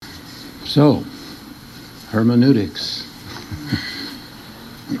So, hermeneutics.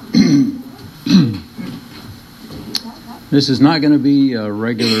 This is not going to be a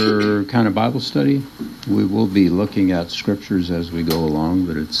regular kind of Bible study. We will be looking at scriptures as we go along,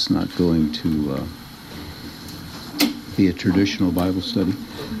 but it's not going to be a traditional Bible study.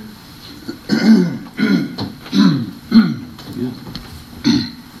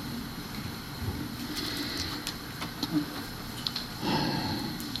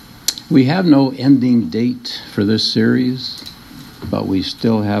 We have no ending date for this series, but we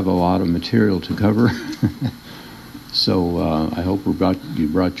still have a lot of material to cover. So I hope you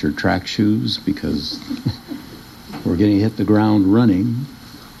brought your track shoes, because we're going to hit the ground running.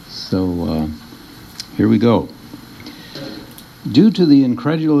 So here we go. Due to the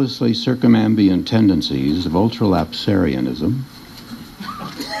incredulously circumambient tendencies of ultralapsarianism,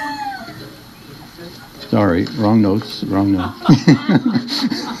 sorry, wrong notes.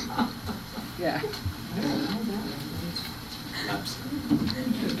 Yeah.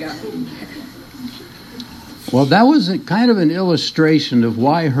 Well, that was kind of an illustration of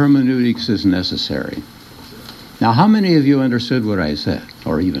why hermeneutics is necessary. Now, how many of you understood what I said,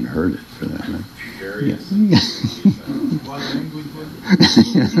 or even heard it, for that matter?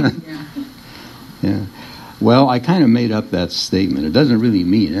 Yeah. Well, I kind of made up that statement. It doesn't really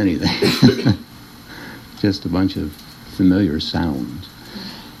mean anything. Just a bunch of familiar sounds.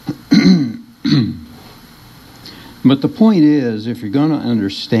 But the point is, if you're going to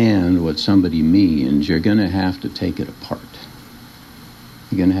understand what somebody means, you're going to have to take it apart.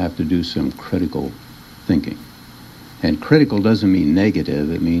 You're going to have to do some critical thinking. And critical doesn't mean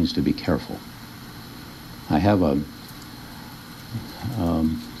negative, it means to be careful. I have a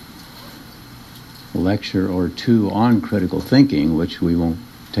lecture or two on critical thinking, which we won't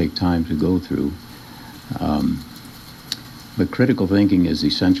take time to go through. But critical thinking is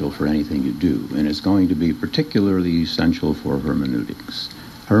essential for anything you do, and it's going to be particularly essential for hermeneutics.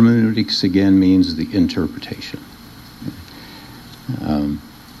 Hermeneutics, again, means the interpretation.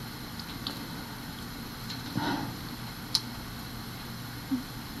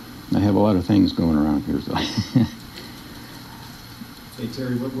 I have a lot of things going around here, so. Hey,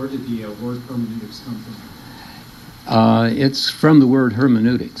 Terry, where did the word hermeneutics come from? It's from the word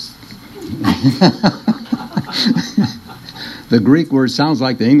hermeneutics. The Greek word sounds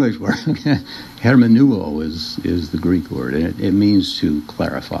like the English word. Hermeneuo is the Greek word, and it means to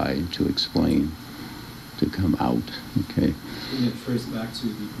clarify, to explain, to come out. Okay. Can it trace back to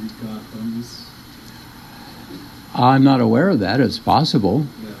the Greek god Hermes? I'm not aware of that. It's possible.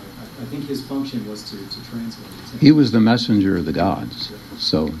 Yeah, I think his function was to translate. He was the messenger of the gods,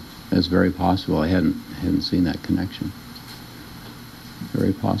 so that's very possible. I hadn't seen that connection.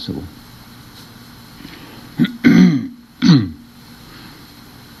 Very possible.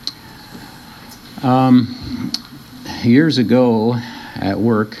 Years ago at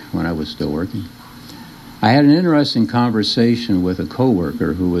work, when I was still working, I had an interesting conversation with a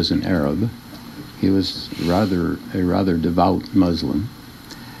coworker who was an Arab. He was a rather devout Muslim.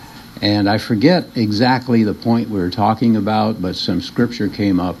 And I forget exactly the point we were talking about, but some scripture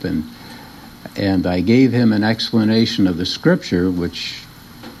came up, and I gave him an explanation of the scripture, which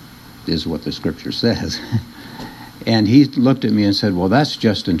is what the scripture says. And he looked at me and said, well, that's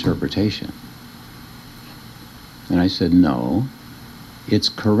just interpretation. And I said, no, it's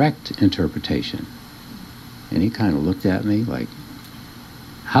correct interpretation. And he kind of looked at me like,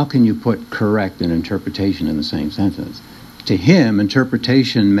 how can you put correct and interpretation in the same sentence? To him,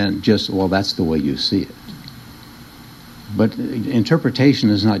 interpretation meant just, well, that's the way you see it. But interpretation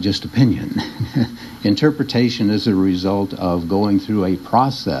is not just opinion. Interpretation is a result of going through a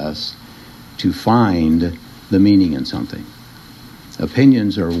process to find the meaning in something.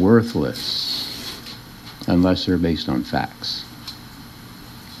 Opinions are worthless unless they're based on facts.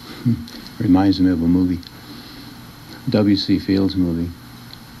 Reminds me of a movie, W.C. Fields movie.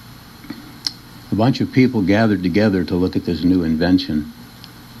 A bunch of people gathered together to look at this new invention,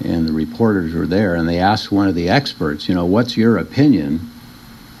 and the reporters were there, and they asked one of the experts, what's your opinion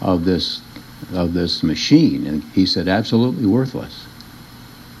of this machine? And he said, absolutely worthless.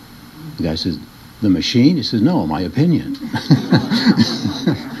 The guy says, the machine? He says, no, my opinion.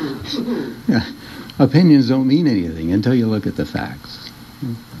 Yeah. Opinions don't mean anything until you look at the facts.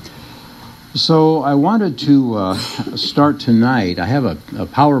 So I wanted to start tonight. I have a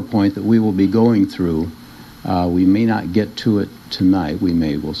PowerPoint that we will be going through. We may not get to it tonight.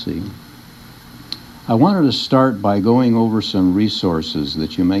 We'll see. I wanted to start by going over some resources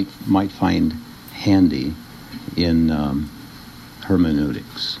that you might find handy in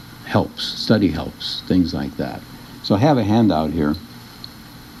hermeneutics. Helps, study helps, things like that. So I have a handout here.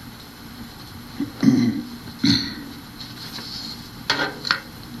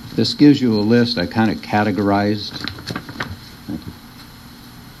 This gives you a list I kind of categorized.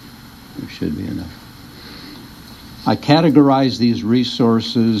 There should be enough. I categorize these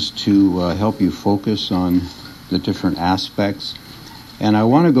resources to help you focus on the different aspects. And I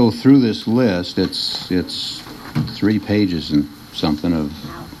want to go through this list. It's 3 pages and something of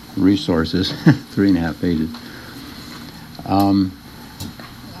resources, 3.5 pages.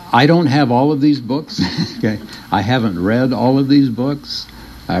 I don't have all of these books. Okay, I haven't read all of these books.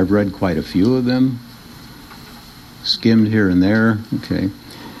 I've read quite a few of them, skimmed here and there. Okay.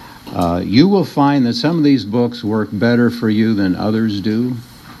 You will find that some of these books work better for you than others do.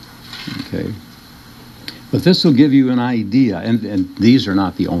 Okay. But this will give you an idea, and these are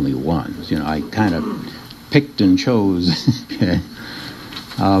not the only ones. I kind of picked and chose. Okay.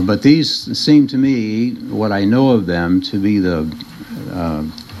 But these seem to me, what I know of them, to be the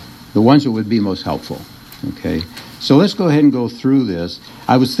ones that would be most helpful. Okay. So let's go ahead and go through this.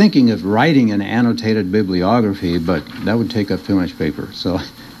 I was thinking of writing an annotated bibliography, but that would take up too much paper. So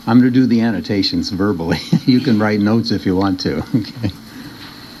I'm going to do the annotations verbally. You can write notes if you want to. Okay.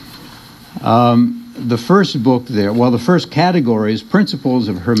 The first book there, the first category is Principles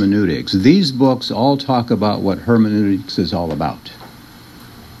of Hermeneutics. These books all talk about what hermeneutics is all about.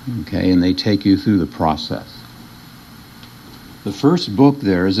 Okay, and they take you through the process. The first book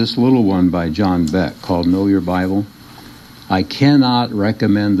there is this little one by John Beck called Know Your Bible. I cannot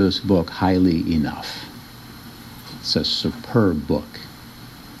recommend this book highly enough. It's a superb book,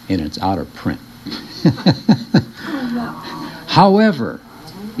 and it's out of print. However,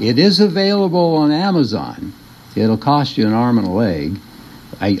 it is available on Amazon. It'll cost you an arm and a leg.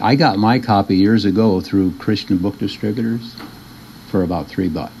 I got my copy years ago through Christian Book Distributors for about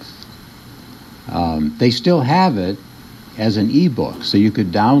 $3. They still have it as an ebook, so you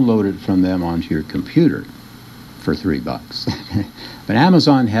could download it from them onto your computer for $3. But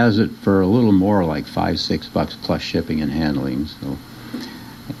Amazon has it for a little more, like $5-6 plus shipping and handling. So,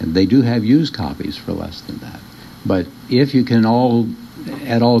 and they do have used copies for less than that. But if you can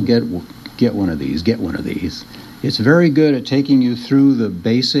get one of these, get one of these. It's very good at taking you through the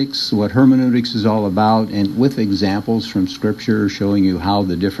basics, what hermeneutics is all about, and with examples from Scripture showing you how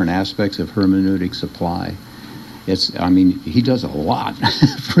the different aspects of hermeneutics apply. He does a lot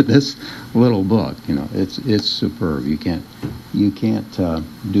for this little book. It's superb. You can't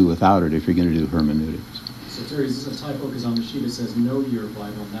do without it if you're going to do hermeneutics. So Terry, this is a typo because on the sheet it says Know Your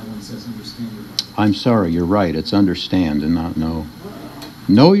Bible, and that one says Understand Your Bible. I'm sorry, you're right. It's Understand and not Know.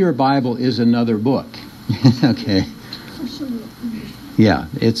 Know Your Bible is another book. Okay. Yeah,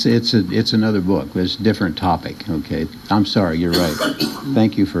 it's another book. It's a different topic. Okay. I'm sorry, you're right.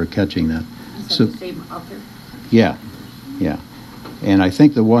 Thank you for catching that. Is that the same author? Yeah. And I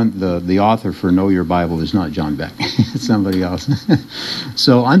think the author for Know Your Bible is not John Beck. It's somebody else.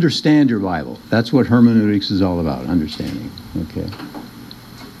 So Understand Your Bible. That's what hermeneutics is all about, understanding. Okay.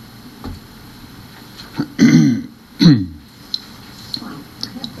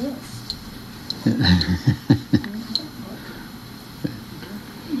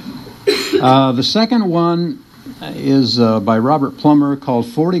 The second one is by Robert Plummer, called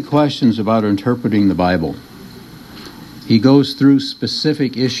 40 Questions About Interpreting the Bible. He goes through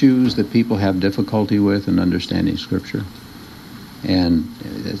specific issues that people have difficulty with in understanding Scripture. And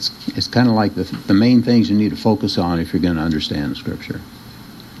it's kind of like the main things you need to focus on if you're going to understand Scripture.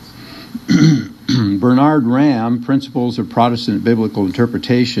 Bernard Ramm, Principles of Protestant Biblical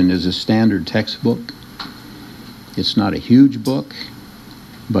Interpretation, is a standard textbook. It's not a huge book,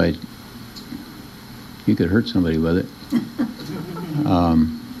 but you could hurt somebody with it.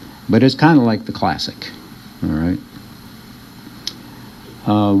 But it's kind of like the classic. All right.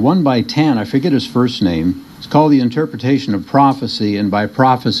 One by Tan, I forget his first name. It's called The Interpretation of Prophecy, and by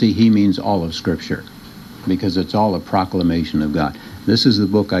prophecy he means all of Scripture, because it's all a proclamation of God. This is the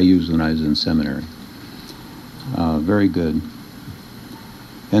book I used when I was in seminary. Very good.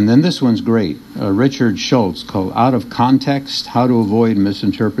 And then this one's great. Richard Schultz, called Out of Context, How to Avoid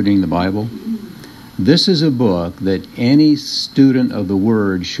Misinterpreting the Bible. This is a book that any student of the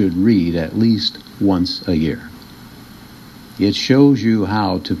Word should read at least once a year. It shows you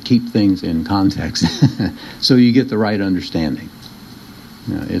how to keep things in context so you get the right understanding.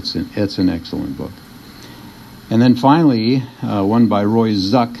 It's an excellent book. And then finally, one by Roy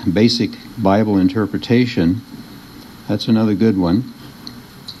Zuck, Basic Bible Interpretation. That's another good one.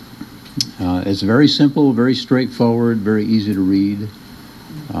 It's very simple, very straightforward, very easy to read.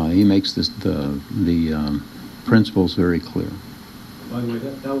 He makes the principles very clear. By the way,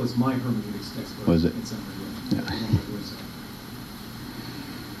 that was my hermeneutics textbook. Was it? Yeah.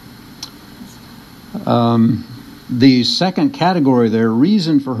 The second category there,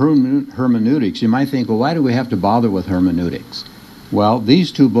 reason for hermeneutics. You might think, well, why do we have to bother with hermeneutics? Well,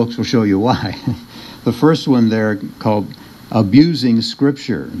 these two books will show you why. The first one there, called Abusing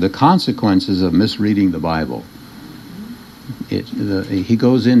Scripture, the Consequences of Misreading the Bible. He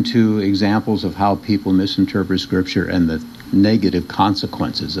goes into examples of how people misinterpret Scripture and the negative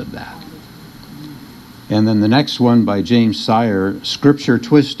consequences of that. And then the next one by James Sire, Scripture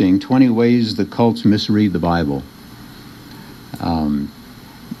Twisting, 20 Ways the Cults Misread the Bible.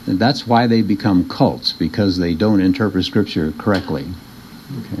 That's why they become cults, because they don't interpret Scripture correctly.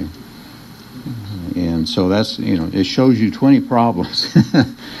 Okay. And so that's, it shows you 20 problems,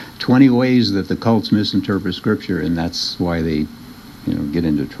 20 ways that the cults misinterpret Scripture, and that's why they, get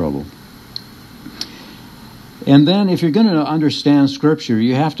into trouble. And then if you're going to understand Scripture,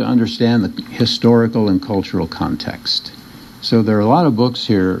 you have to understand the historical and cultural context. So there are a lot of books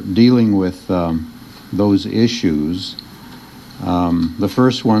here dealing with those issues. The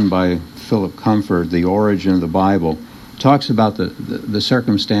first one by Philip Comfort, The Origin of the Bible, talks about the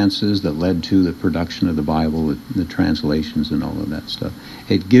circumstances that led to the production of the Bible, the translations and all of that stuff.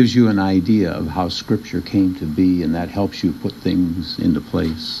 It gives you an idea of how Scripture came to be, and that helps you put things into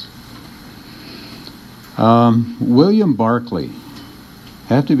place. William Barclay.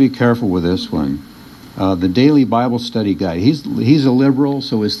 Have to be careful with this one. The Daily Bible Study Guide. He's a liberal,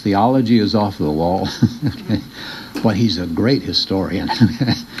 so his theology is off the wall. Okay. But he's a great historian.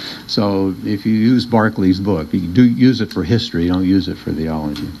 So if you use Barclay's book, you do use it for history, don't use it for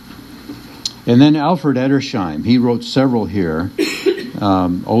theology. And then Alfred Edersheim. He wrote several here.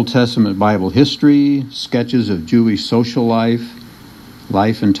 Old Testament Bible History, Sketches of Jewish Social Life,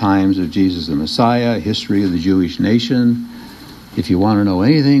 Life and Times of Jesus the Messiah, History of the Jewish Nation. If you want to know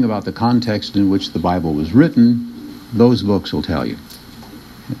anything about the context in which the Bible was written, those books will tell you.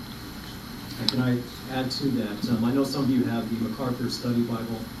 Can I add to that? I know some of you have the MacArthur Study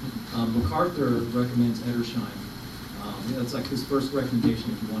Bible. MacArthur recommends Edersheim. That's like his first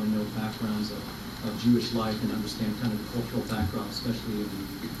recommendation if you want to know backgrounds of Jewish life and understand kind of the cultural background, especially in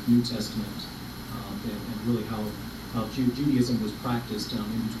the New Testament, and really how Judaism was practiced in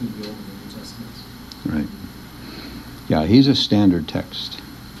between the Old and the New Testaments. Right. Yeah, he's a standard text.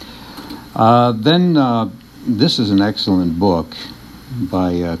 Then this is an excellent book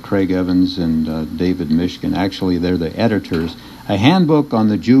by Craig Evans and David Mishkin. Actually, they're the editors. A Handbook on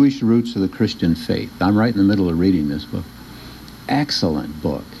the Jewish Roots of the Christian Faith. I'm right in the middle of reading this book. Excellent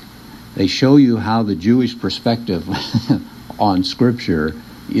book. They show you how the Jewish perspective on Scripture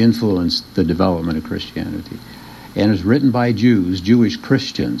influenced the development of Christianity. And it's written by Jews, Jewish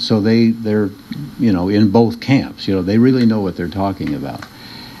Christians, so they're in both camps. They really know what they're talking about.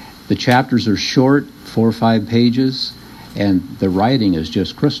 The chapters are short, 4 or 5 pages, and the writing is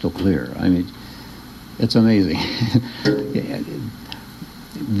just crystal clear. I mean, it's amazing.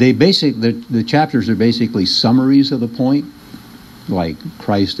 The chapters are basically summaries of the point, like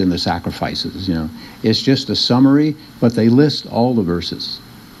Christ and the sacrifices. It's just a summary, but they list all the verses.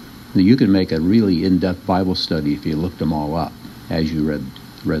 You could make a really in-depth Bible study if you looked them all up as you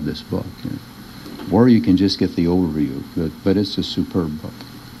read this book. Or you can just get the overview, but it's a superb book.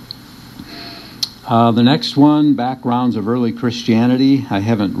 The next one, Backgrounds of Early Christianity. I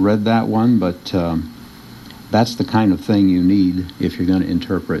haven't read that one, but that's the kind of thing you need if you're going to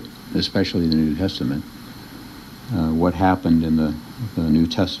interpret, especially the New Testament, what happened in the New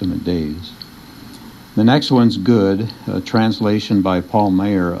Testament days. The next one's good, a translation by Paul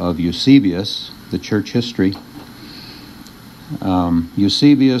Mayer of Eusebius, the church history.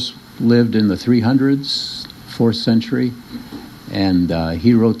 Eusebius lived in the 300s, 4th century, and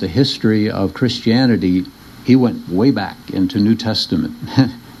he wrote the history of Christianity. He went way back into New Testament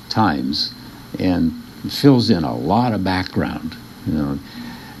times and fills in a lot of background.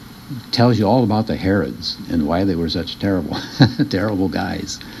 Tells you all about the Herods and why they were such terrible, terrible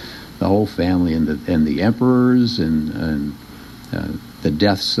guys. The whole family and the emperors and the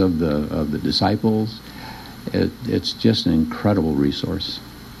deaths of the disciples. It's just an incredible resource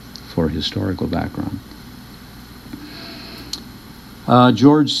for historical background.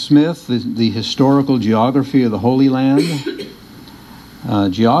 George Smith, the historical geography of the Holy Land.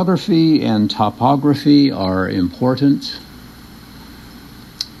 Geography and topography are important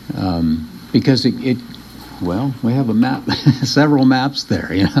because we have a map, several maps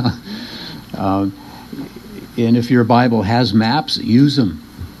there, and if your Bible has maps, use them.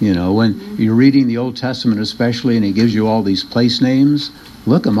 When you're reading the Old Testament especially, and it gives you all these place names,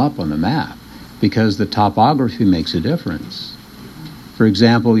 look them up on the map, because the topography makes a difference. For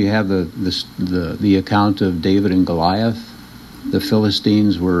example, you have the account of David and Goliath. The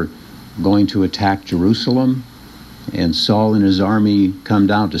Philistines were going to attack Jerusalem, and Saul and his army come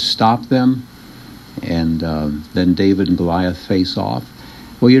down to stop them, and then David and Goliath face off.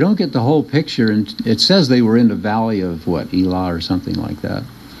 Well, you don't get the whole picture, and it says they were in the valley of, Elah or something like that.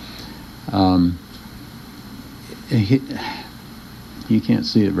 You can't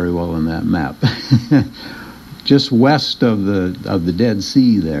see it very well on that map. Just west of the Dead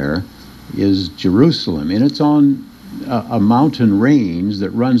Sea there is Jerusalem, and it's on a mountain range that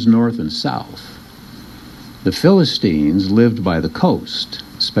runs north and south. The Philistines lived by the coast,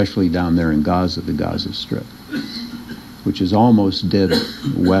 especially down there in Gaza, the Gaza Strip, which is almost dead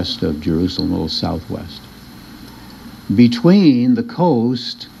west of Jerusalem, a little southwest. Between the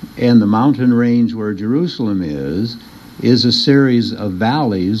coast and the mountain range where Jerusalem is a series of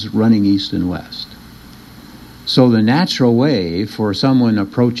valleys running east and west. So the natural way for someone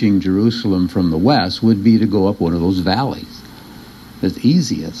approaching Jerusalem from the west would be to go up one of those valleys. It's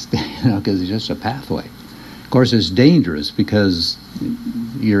easiest, because it's just a pathway. Of course, it's dangerous because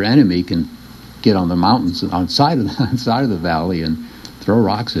your enemy can get on the mountains on side of the valley and throw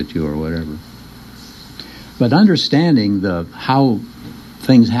rocks at you or whatever. But understanding how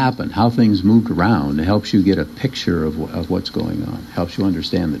things happen, how things moved around, it helps you get a picture of what's going on. Helps you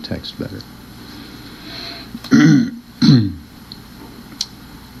understand the text better.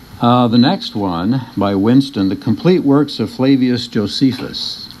 The next one, by Winston, The Complete Works of Flavius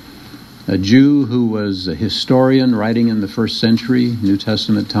Josephus, a Jew who was a historian writing in the 1st century, New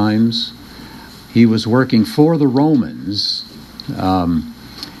Testament times. He was working for the Romans,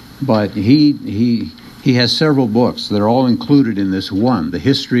 but he has several books that are all included in this one: The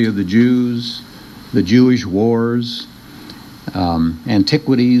History of the Jews, The Jewish Wars,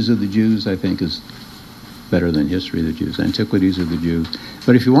 Antiquities of the Jews, I think is better than History of the Jews, Antiquities of the Jews.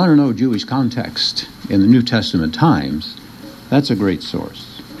 But if you want to know Jewish context in the New Testament times, that's a great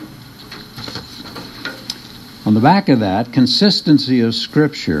source. On the back of that, Consistency of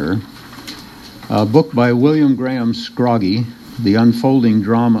Scripture, a book by William Graham Scroggie, The Unfolding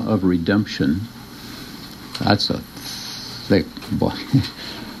Drama of Redemption. That's a thick book.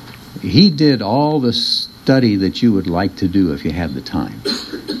 He did all the study that you would like to do if you had the time.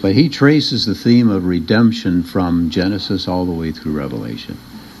 But he traces the theme of redemption from Genesis all the way through Revelation.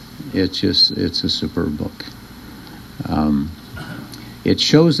 It's a superb book. It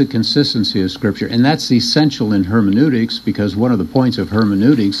shows the consistency of Scripture, and that's essential in hermeneutics, because one of the points of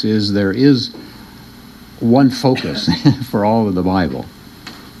hermeneutics is there is one focus for all of the Bible.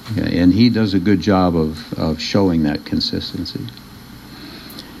 Okay, and he does a good job of showing that consistency.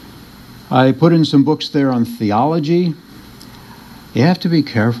 I put in some books there on theology. You have to be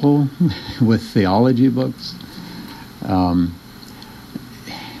careful with theology books.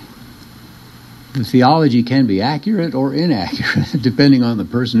 The theology can be accurate or inaccurate, depending on the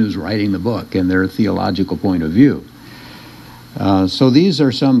person who's writing the book and their theological point of view. So these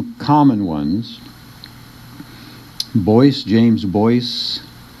are some common ones. James Boyce,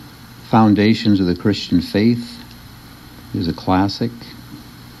 Foundations of the Christian Faith, is a classic.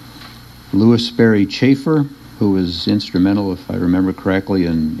 Louis Sperry Chafer, who was instrumental, if I remember correctly,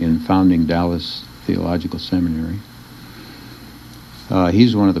 in founding Dallas Theological Seminary.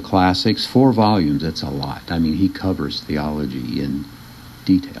 He's one of the classics. 4 volumes, that's a lot. I mean, he covers theology in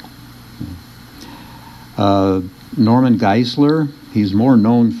detail. Norman Geisler, he's more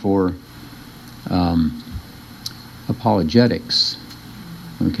known for apologetics,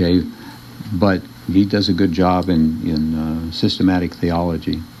 okay, but he does a good job in systematic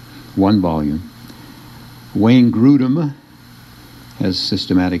theology. 1 volume. Wayne Grudem has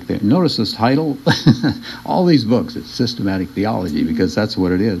systematic theology. Notice this title. All these books, it's systematic theology, because that's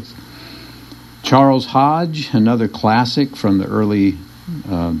what it is. Charles Hodge, another classic from the early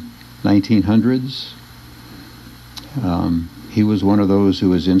 1900s. He was one of those who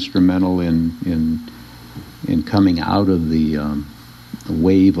was instrumental in coming out of the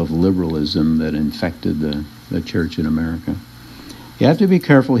wave of liberalism that infected the church in America. You have to be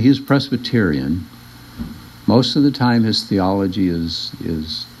careful. He's Presbyterian. Most of the time his theology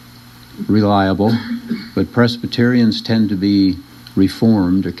is reliable, but Presbyterians tend to be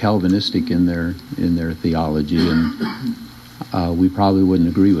Reformed or Calvinistic in their theology, and we probably wouldn't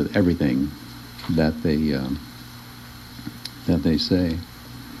agree with everything that they say.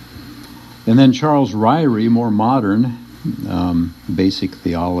 And then Charles Ryrie, more modern, basic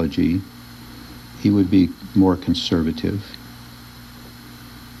theology. He would be more conservative.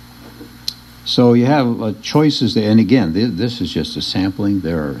 So you have choices there. And again, this is just a sampling.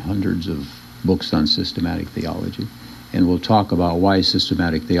 There are hundreds of books on systematic theology. And we'll talk about why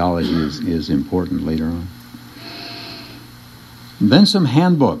systematic theology is important later on. Then some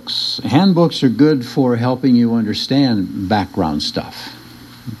handbooks. Handbooks are good for helping you understand background stuff.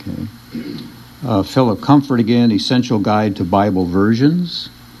 Okay. Philip Comfort again, Essential Guide to Bible Versions.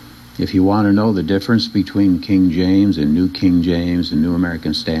 If you want to know the difference between King James and New King James and New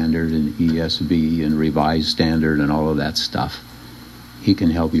American Standard and ESV and Revised Standard and all of that stuff, he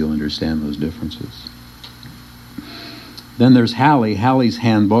can help you understand those differences. Then there's Halley's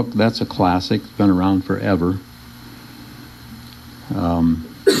Handbook. That's a classic. It's been around forever.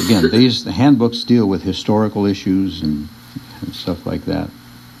 Again, the handbooks deal with historical issues and stuff like that,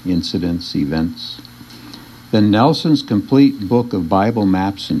 incidents, events. Then Nelson's Complete Book of Bible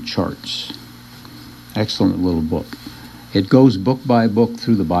Maps and Charts. Excellent little book. It goes book by book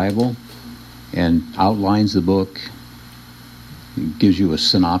through the Bible and outlines the book. It gives you a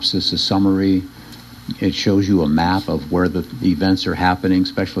synopsis, a summary. It shows you a map of where the events are happening,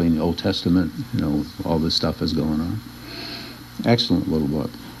 especially in the Old Testament. You know, all this stuff is going on. Excellent little book.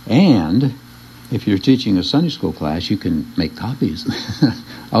 And if you're teaching a Sunday school class, you can make copies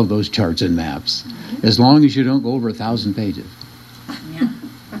of those charts and maps, as long as you don't go over 1,000 pages. Yeah.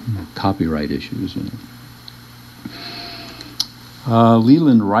 Copyright issues, you know.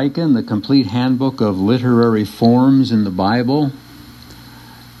 Leland Ryken, The Complete Handbook of Literary Forms in the Bible.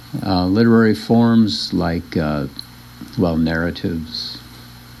 Literary forms like, narratives,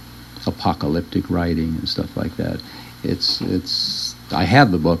 apocalyptic writing, and stuff like that. I have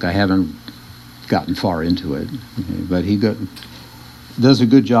the book. I haven't gotten far into it, okay, but he does a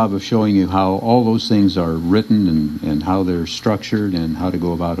good job of showing you how all those things are written and how they're structured and how to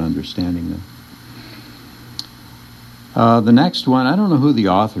go about understanding them. The next one, I don't know who the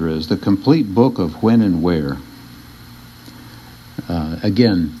author is, The Complete Book of When and Where.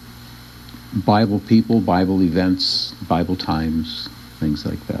 Again, Bible people, Bible events, Bible times, things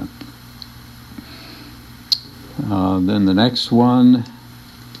like that. Then the next one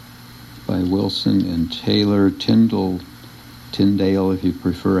by Wilson and Taylor, Tyndale, if you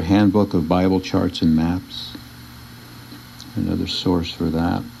prefer, a Handbook of Bible Charts and Maps. Another source for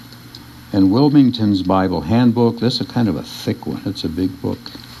that. And Wilmington's Bible Handbook. This is kind of a thick one. It's a big book.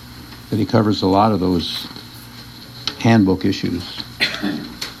 But he covers a lot of those handbook issues.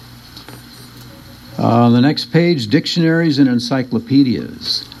 The next page, dictionaries and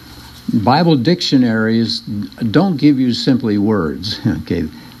encyclopedias. Bible dictionaries don't give you simply words. Okay,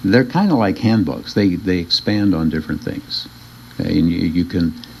 they're kind of like handbooks. They expand on different things. Okay, and you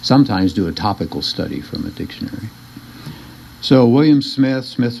can sometimes do a topical study from a dictionary. So William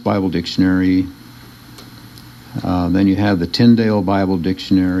Smith's Bible Dictionary. Then you have the Tyndale Bible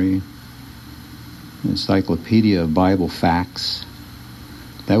Dictionary, Encyclopedia of Bible Facts.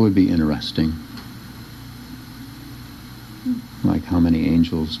 That would be interesting. Like how many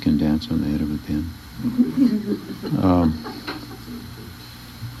angels can dance on the head of a pin.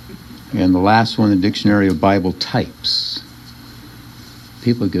 And the last one, the Dictionary of Bible Types.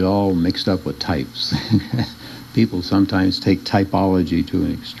 People get all mixed up with types. People sometimes take typology to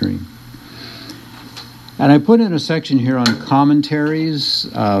an extreme. And I put in a section here on commentaries.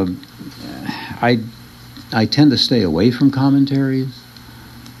 I tend to stay away from commentaries.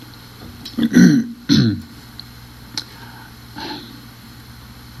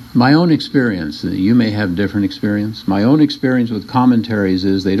 My own experience, you may have different experience. My own experience with commentaries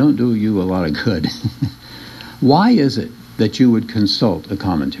is they don't do you a lot of good. Why is it that you would consult a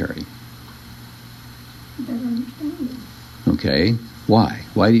commentary? Better understanding. Okay, why?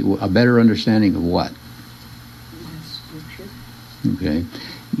 Why do you, a better understanding of what? Scripture. Okay,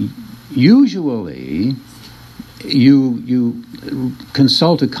 usually you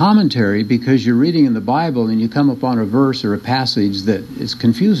consult a commentary because you're reading in the Bible and you come upon a verse or a passage that is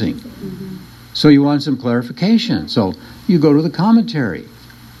confusing. Mm-hmm. So you want some clarification. So you go to the commentary.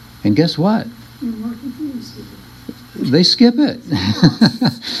 And guess what? You're more confused. They skip it.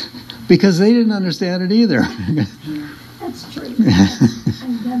 Because they didn't understand it either. That's true.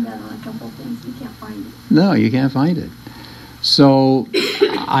 I've done that on a couple of things. You can't find it. No, you can't find it. So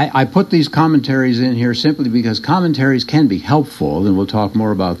I put these commentaries in here simply because commentaries can be helpful, and we'll talk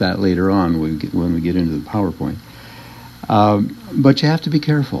more about that later on when we get into the PowerPoint. But you have to be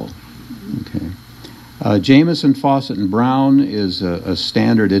careful. Okay. Jamieson, Fawcett, and Brown is a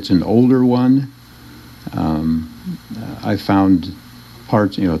standard. It's an older one. I found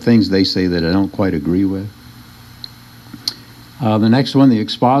parts, things they say that I don't quite agree with. The next one, the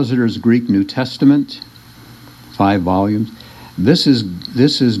Expositor's Greek New Testament, 5 volumes. This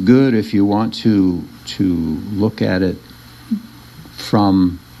is good if you want to look at it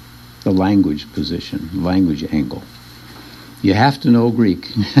from the language position, language angle. You have to know Greek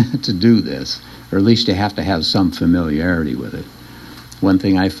to do this, or at least you have to have some familiarity with it. one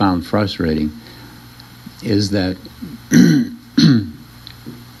thing I found frustrating is that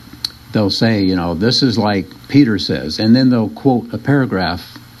they'll say, this is like Peter says, and then they'll quote a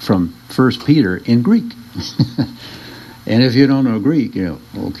paragraph from 1 Peter in Greek. And if you don't know Greek,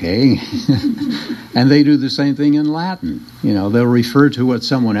 okay. And they do the same thing in Latin. They'll refer to what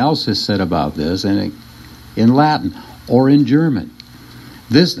someone else has said about this in Latin or in German.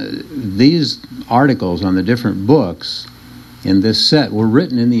 These articles on the different books in this set were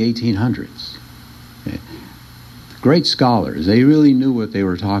written in the 1800s. Okay. Great scholars. They really knew what they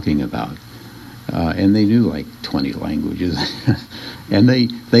were talking about. And they knew like 20 languages. And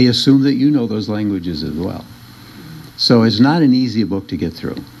they assume that you know those languages as well. So it's not an easy book to get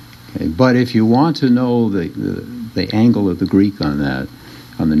through. Okay? But if you want to know the angle of the Greek on that,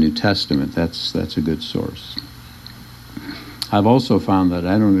 on the New Testament, that's a good source. I've also found that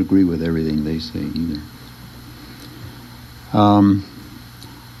I don't agree with everything they say either.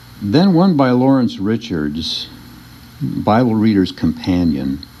 Then one by Lawrence Richards, Bible Reader's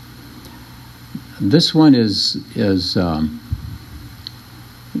Companion. This one is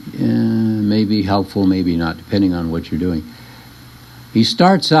maybe helpful, maybe not, depending on what you're doing. He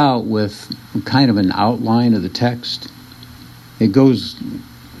starts out with kind of an outline of the text. It goes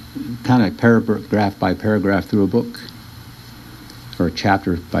kind of paragraph by paragraph through a book, or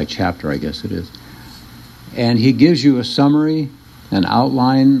chapter by chapter, I guess it is. And he gives you a summary, an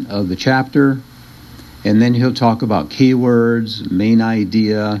outline of the chapter, and then he'll talk about keywords, main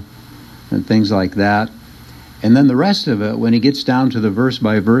idea, and things like that. And then the rest of it, when he gets down to the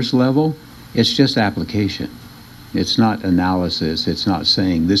verse-by-verse level, it's just application. It's not analysis. It's not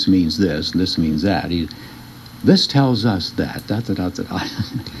saying this means this, this means that. This tells us that.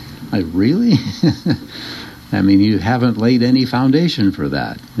 Really? I mean, you haven't laid any foundation for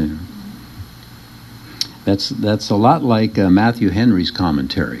that. That's a lot like Matthew Henry's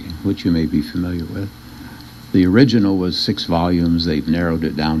commentary, which you may be familiar with. The original was 6 volumes. They've narrowed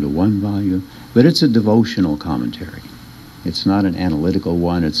it down to 1 volume. But it's a devotional commentary. It's not an analytical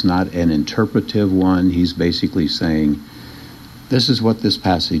one. It's not an interpretive one. He's basically saying, this is what this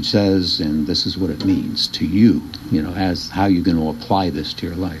passage says, and this is what it means to you, as how you're going to apply this to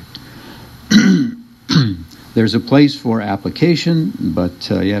your life. There's a place for application, but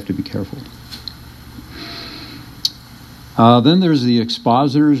you have to be careful. Then there's the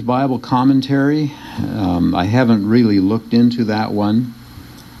Expositor's Bible Commentary. I haven't really looked into that one,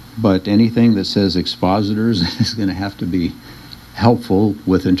 but anything that says expositors is going to have to be helpful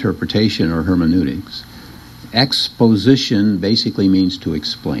with interpretation or hermeneutics. Exposition basically means to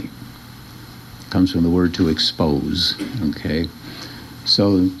explain. It comes from the word to expose, okay?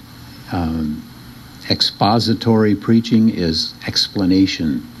 So expository preaching is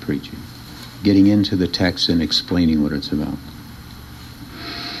explanation preaching, getting into the text and explaining what it's about.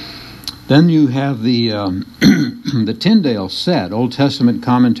 Then you have the the Tyndale set, Old Testament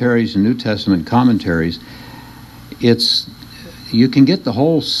commentaries and New Testament commentaries. You can get the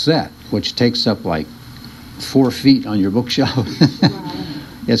whole set, which takes up like 4 feet on your bookshelf. Wow.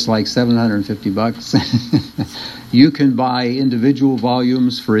 It's like $750. You can buy individual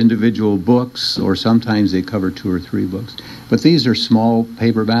volumes for individual books, or sometimes they cover 2 or 3 books. But these are small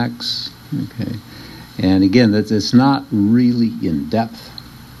paperbacks. Okay, and again, it's not really in depth.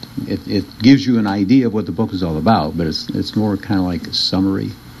 It gives you an idea of what the book is all about, but it's more kind of like a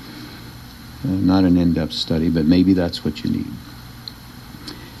summary, not an in-depth study, but maybe that's what you need.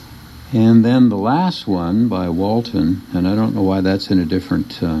 And then the last one by Walton, and I don't know why that's in a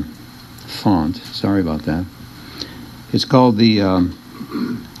different font. Sorry about that. It's called the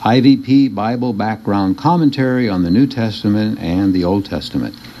IVP Bible Background Commentary on the New Testament and the Old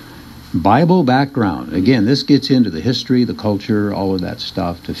Testament. Bible background. Again, this gets into the history, the culture, all of that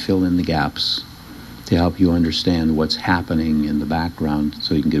stuff to fill in the gaps, to help you understand what's happening in the background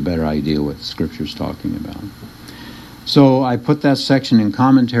so you can get a better idea what Scripture's talking about. So I put that section in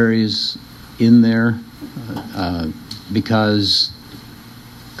commentaries in there because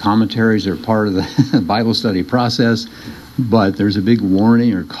commentaries are part of the Bible study process, but there's a big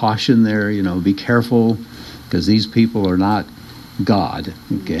warning or caution there, be careful, because these people are not God,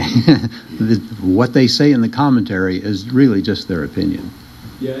 okay? What they say in the commentary is really just their opinion.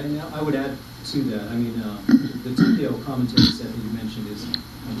 Yeah, and I would add to that. I mean, the Tyndale commentary set that you mentioned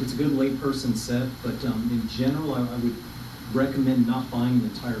it's a good layperson set, but in general, I would recommend not buying an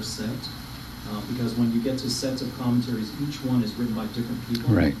entire set because when you get to sets of commentaries, each one is written by different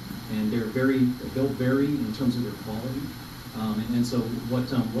people, right? And they'll vary in terms of their quality. And so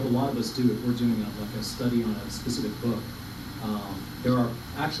what a lot of us do if we're doing like a study on a specific book. There are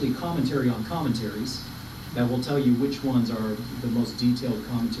actually commentary on commentaries, that will tell you which ones are the most detailed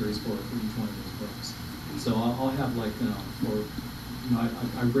commentaries for each one of those books. So I'll have I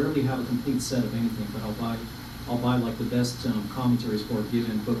rarely have a complete set of anything, but I'll buy like the best commentaries for a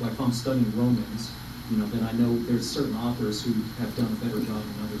given book. Like if I'm studying Romans, then I know there's certain authors who have done a better job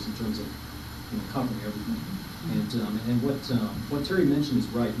than others in terms of covering everything. And what Terry mentioned is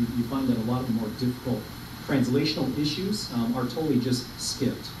right. You find that a lot of the more difficult translational issues are totally just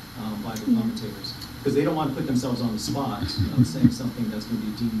skipped by the commentators because they don't want to put themselves on the spot saying something that's going to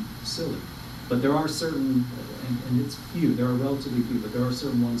be deemed silly. But there are certain, and it's few, there are relatively few, but there are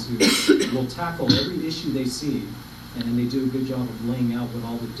certain ones who will tackle every issue they see, and they do a good job of laying out what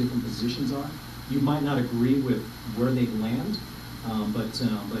all the different positions are. You might not agree with where they land, but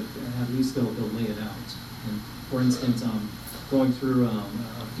at least they'll lay it out. And for instance, going through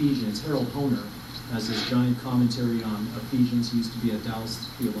Ephesians, Harold Honer has this giant commentary on Ephesians. He used to be at Dallas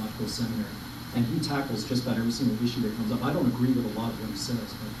Theological Seminary, and he tackles just about every single issue that comes up. I don't agree with a lot of what he says,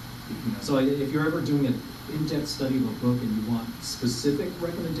 but so if you're ever doing an in-depth study of a book and you want specific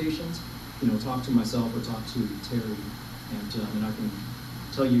recommendations, talk to myself or talk to Terry, and I can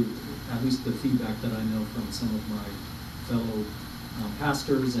tell you at least the feedback that I know from some of my fellow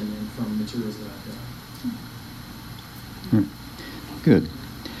pastors and from materials that I've done. Good.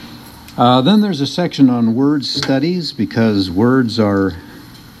 Then there's a section on word studies because words are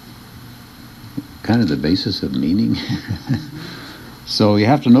kind of the basis of meaning. So you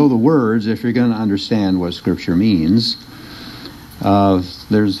have to know the words if you're going to understand what Scripture means.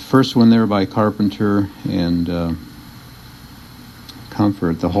 There's the first one there by Carpenter and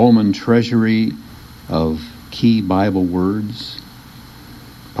Comfort, the Holman Treasury of Key Bible Words,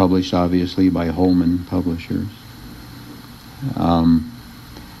 published obviously by Holman Publishers.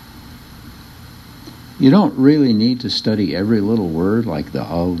 You don't really need to study every little word like the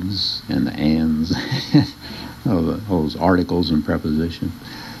ofs and the ands, those articles and prepositions.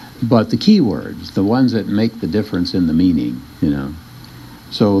 But the key words, the ones that make the difference in the meaning,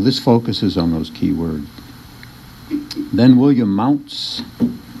 So this focuses on those key words. Then William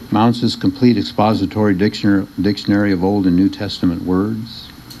Mounce's Complete Expository Dictionary of Old and New Testament Words.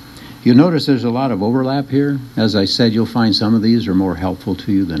 You'll notice there's a lot of overlap here. As I said, you'll find some of these are more helpful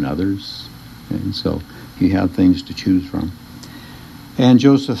to you than others. And so you have things to choose from. And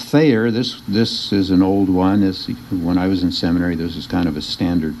Joseph Thayer, this is an old one. When I was in seminary, this is kind of a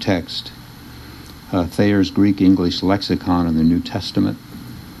standard text. Thayer's Greek-English Lexicon in the New Testament.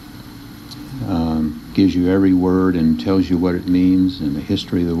 Gives you every word and tells you what it means and the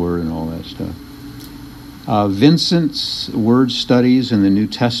history of the word and all that stuff. Vincent's Word Studies in the New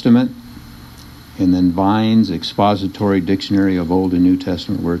Testament, and then Vine's Expository Dictionary of Old and New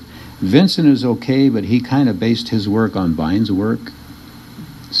Testament Words. Vincent is okay, but he kind of based his work on Vine's work.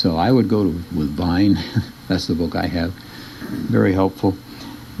 So I would go with Vine. That's the book I have. Very helpful.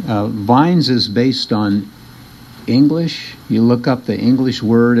 Vine's is based on English. You look up the English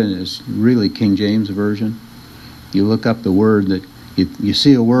word, and it's really King James Version. You look up the word that you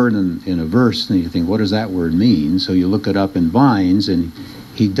see a word in a verse, and you think, what does that word mean? So you look it up in Vine's, and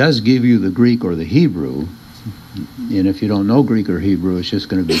he does give you the Greek or the Hebrew. And if you don't know Greek or Hebrew, it's just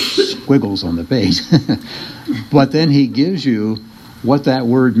going to be squiggles on the page. But then he gives you what that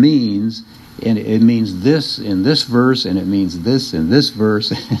word means, and it means this in this verse, and it means this in this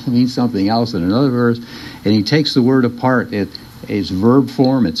verse, it means something else in another verse, and he takes the word apart. It's verb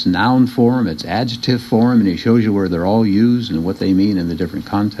form, it's noun form, it's adjective form, and he shows you where they're all used and what they mean in the different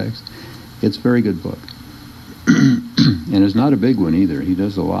contexts. It's a very good book. And it's not a big one either. He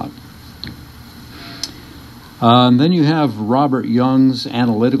does a lot. Then you have Robert Young's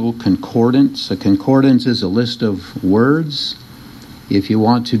Analytical Concordance. A concordance is a list of words. If you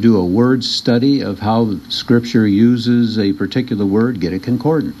want to do a word study of how Scripture uses a particular word, get a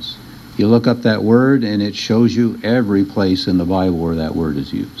concordance. You look up that word, and it shows you every place in the Bible where that word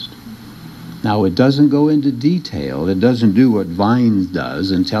is used. Now, it doesn't go into detail. It doesn't do what Vine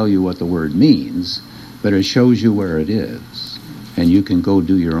does and tell you what the word means, but it shows you where it is. And you can go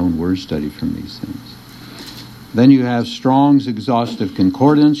do your own word study from these things. Then you have Strong's Exhaustive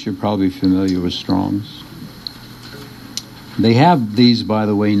Concordance. You're probably familiar with Strong's. They have these, by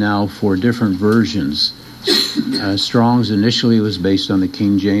the way, now for different versions. Strong's initially was based on the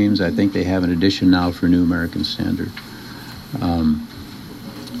King James. I think they have an edition now for New American Standard.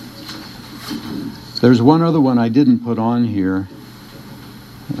 There's one other one I didn't put on here.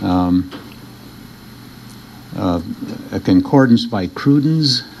 A concordance by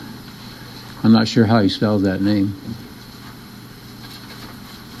Crudens. I'm not sure how he spells that name.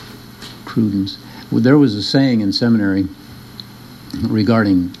 Crudens. Well, there was a saying in seminary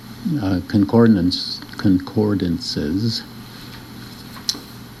regarding concordance concordances.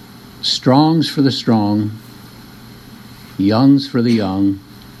 Strong's for the strong, Young's for the young,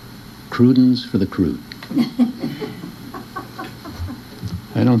 Cruden's for the crude.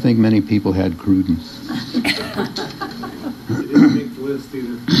 I don't think many people had Crudens. It didn't make the list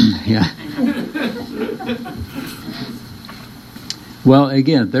either. Yeah. Well,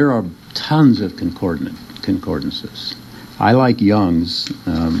 again, there are tons of concordances. I like Young's.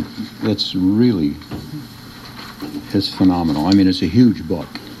 It's phenomenal. I mean, it's a huge book.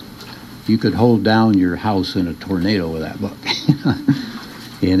 You could hold down your house in a tornado with that book.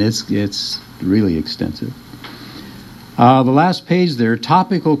 And it's really extensive. The last page there,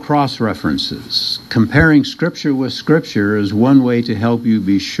 topical cross-references. Comparing Scripture with Scripture is one way to help you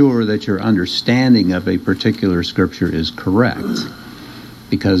be sure that your understanding of a particular Scripture is correct.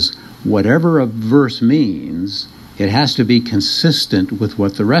 Because whatever a verse means, it has to be consistent with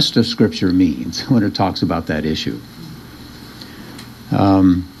what the rest of Scripture means when it talks about that issue.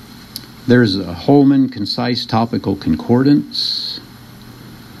 There's a Holman Concise Topical Concordance.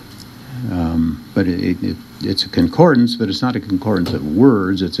 But it's a concordance, but it's not a concordance of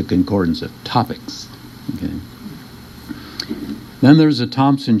words, it's a concordance of topics. Okay. Then there's a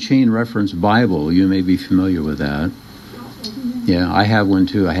Thompson Chain Reference Bible. You may be familiar with that. Yeah, I have one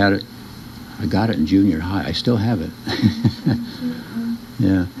too. I got it in junior high. I still have it.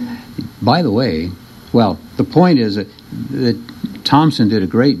 Yeah. By the way, well, the point is that Thompson did a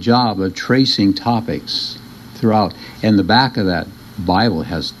great job of tracing topics throughout, and the back of that Bible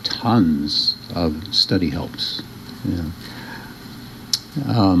has tons of study helps. Yeah.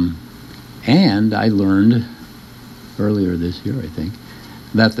 And I learned earlier this year, I think,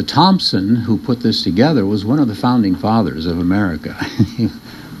 that the Thompson who put this together was one of the founding fathers of America.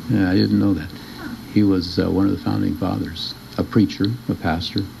 Yeah, I didn't know that. He was one of the founding fathers, a preacher, a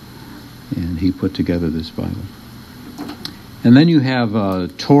pastor, and he put together this Bible. And then you have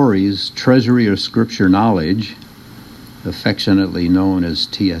Torrey's Treasury of Scripture Knowledge, affectionately known as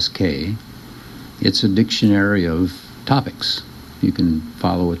TSK. It's a dictionary of topics. You can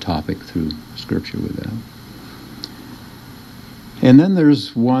follow a topic through Scripture with that. And then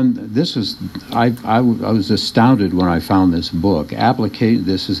there's one, I was astounded when I found this book.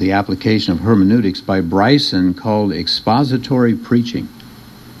 This is the Application of Hermeneutics by Bryson, called Expository Preaching.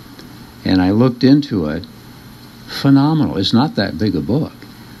 And I looked into it. Phenomenal. It's not that big a book.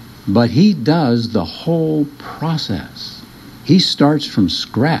 But he does the whole process. He starts from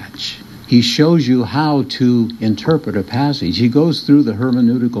scratch. He shows you how to interpret a passage. He goes through the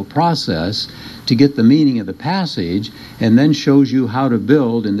hermeneutical process to get the meaning of the passage, and then shows you how to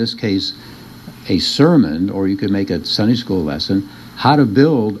build, in this case, a sermon, or you could make a Sunday school lesson, how to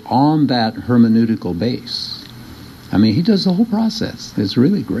build on that hermeneutical base. I mean, he does the whole process. It's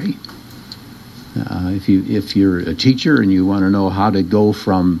really great. If you're a teacher and you want to know how to go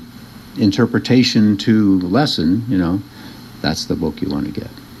from interpretation to lesson, that's the book you want to get.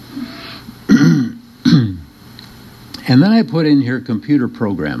 And then I put in here computer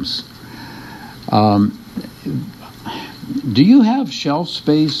programs. Do you have shelf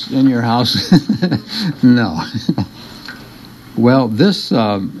space in your house? No. Well, this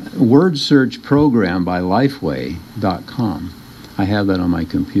word search program by Lifeway.com, I have that on my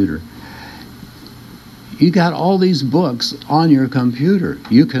computer. You got all these books on your computer.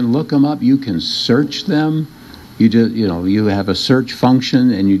 You can look them up. You can search them. You have a search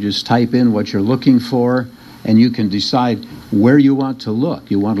function, and you just type in what you're looking for, and you can decide where you want to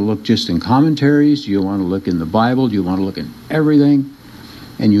look. You want to look just in commentaries? Do you want to look in the Bible? Do you want to look in everything?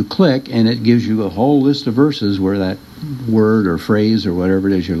 And you click, and it gives you a whole list of verses where that word or phrase or whatever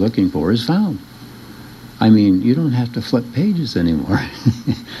it is you're looking for is found. I mean, you don't have to flip pages anymore.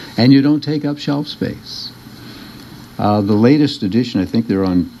 And you don't take up shelf space. The latest edition, I think they're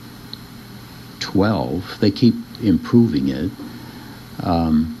on 12. They keep improving it.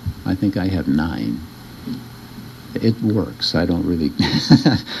 I think I have 9. It works. I don't really,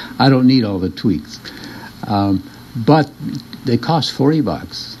 I don't need all the tweaks. But they cost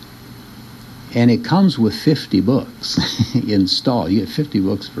 $40. And it comes with 50 books installed. You get 50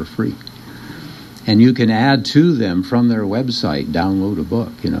 books for free. And you can add to them from their website, download a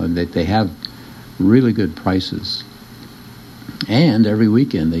book. They have really good prices. And every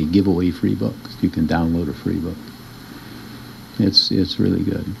weekend they give away free books. You can download a free book. It's really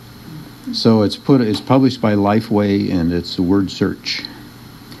good. So it's published by Lifeway, and it's a word search.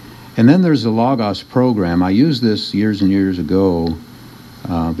 And then there's the Logos program. I used this years and years ago,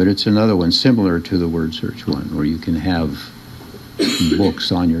 but it's another one similar to the word search one, where you can have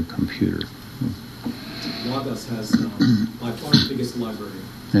books on your computer. Logos has by far the biggest library.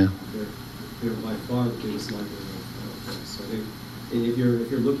 Yeah. They're by far the biggest library of books. So if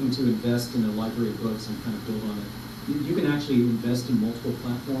you're looking to invest in a library of books and kind of build on it, you can actually invest in multiple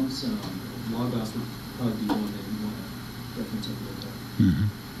platforms. Logos would probably be one that you want to definitely take a look at. Mhm.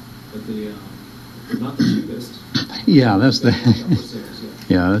 But they're not the cheapest. Yeah, that's the Upper sales, yeah.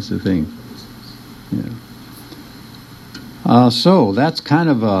 yeah, that's the thing. Upper sales. Yeah. So that's kind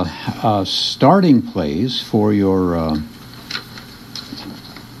of a starting place for your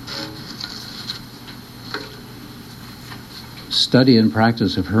study and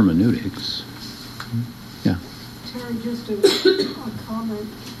practice of hermeneutics. Yeah. Terry, just a comment.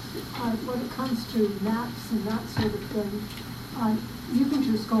 When it comes to maps and that sort of thing, you can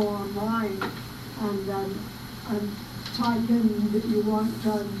just go online and type in that you want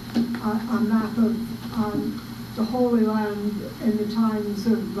a map of the Holy Land in the times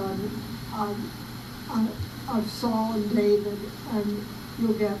of Saul and David, and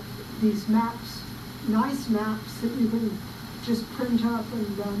you'll get these maps, nice maps that you can just print up,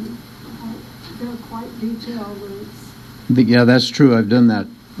 and they're quite detailed. Yeah, that's true. I've done that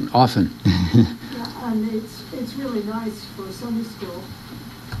often. Yeah, and it's really nice for Sunday school.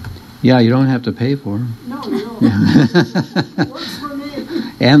 Yeah, you don't have to pay for them. No, you don't. Works for me.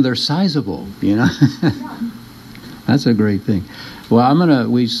 And they're sizable, you know. Yeah. That's a great thing. Well,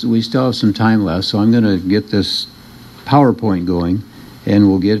 we still have some time left, so I'm gonna get this PowerPoint going, and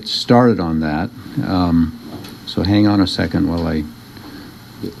we'll get started on that. So hang on a second while I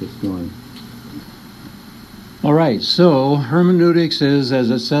get this going. All right, so hermeneutics is,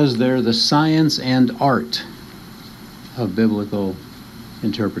 as it says there, the science and art of biblical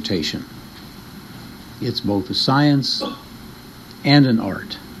interpretation. It's both a science and an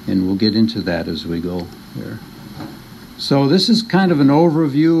art, and we'll get into that as we go here. So this is kind of an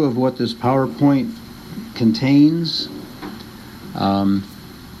overview of what this PowerPoint contains.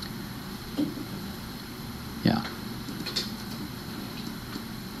 Yeah.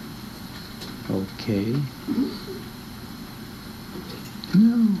 Okay.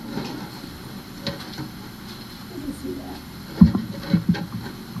 No. Let me see that.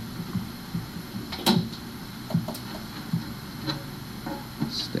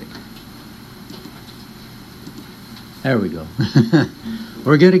 Stay. There we go.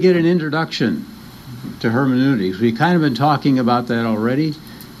 We're going to get an introduction to hermeneutics. We've kind of been talking about that already,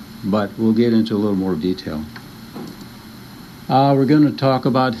 but we'll get into a little more detail. We're going to talk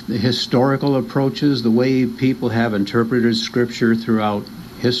about the historical approaches, the way people have interpreted Scripture throughout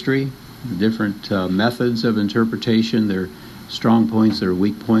history, the different methods of interpretation, their strong points, their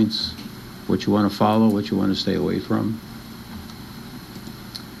weak points, what you want to follow, what you want to stay away from.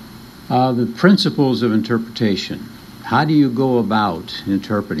 The principles of interpretation. How do you go about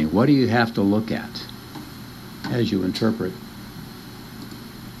interpreting? What do you have to look at as you interpret?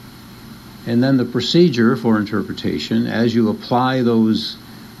 And then the procedure for interpretation. As you apply those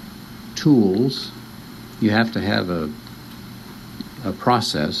tools, you have to have a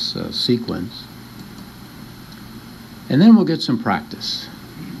process, a sequence. And then we'll get some practice.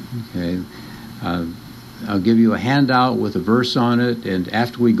 Okay. I'll give you a handout with a verse on it, and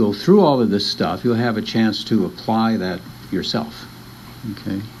after we go through all of this stuff, you'll have a chance to apply that yourself.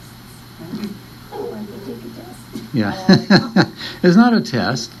 Okay? Like to take a test. Yeah. It's not a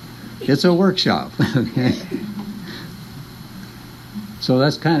test. It's a workshop. Okay? So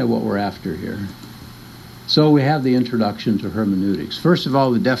that's kind of what we're after here. So we have the introduction to hermeneutics. First of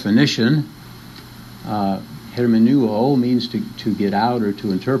all, the definition. Hermeneuo means to get out or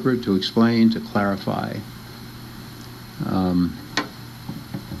to interpret, to explain, to clarify.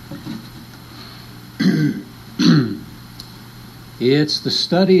 It's the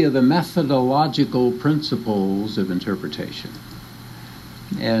study of the methodological principles of interpretation.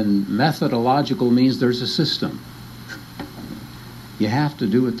 And methodological means there's a system. You have to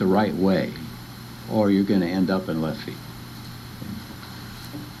do it the right way, or you're going to end up in left field.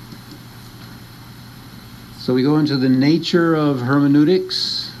 So we go into the nature of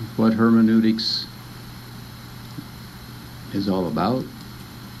hermeneutics, what hermeneutics is all about.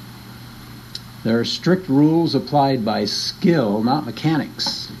 There are strict rules applied by skill, not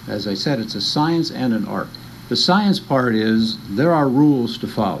mechanics. As I said, it's a science and an art. The science part is there are rules to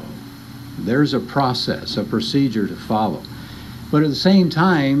follow. There's a process, a procedure to follow. But at the same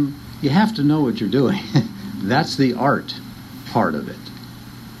time, you have to know what you're doing. That's the art part of it.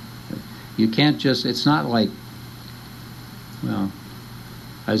 You can't just, it's not like, well,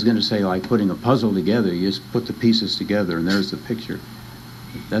 I was going to say like putting a puzzle together. You just put the pieces together and there's the picture.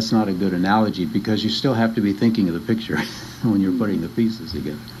 That's not a good analogy because you still have to be thinking of the picture when you're putting the pieces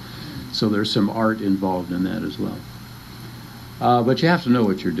together. So there's some art involved in that as well. But you have to know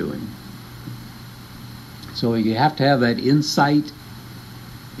what you're doing. So you have to have that insight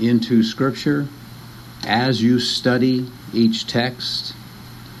into Scripture as you study each text.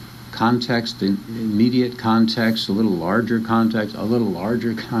 Context, immediate context, a little larger context, a little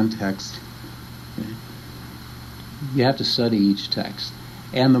larger context. You have to study each text.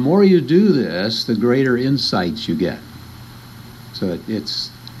 And the more you do this, the greater insights you get. So it's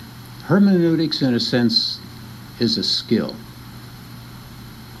hermeneutics, in a sense, is a skill.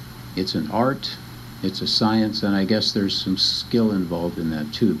 It's an art, it's a science, and I guess there's some skill involved in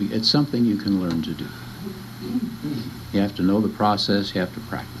that too. It's something you can learn to do. You have to know the process, you have to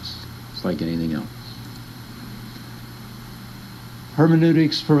practice. It's like anything else.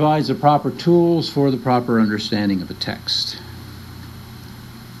 Hermeneutics provides the proper tools for the proper understanding of a text.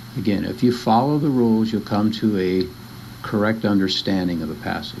 Again, if you follow the rules, you'll come to a correct understanding of a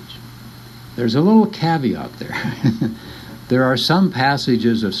passage. There's a little caveat there. There are some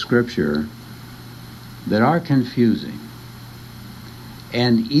passages of Scripture that are confusing.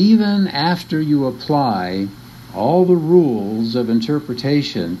 And even after you apply all the rules of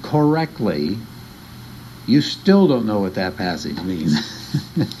interpretation correctly, you still don't know what that passage means.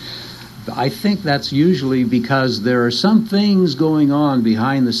 I think that's usually because there are some things going on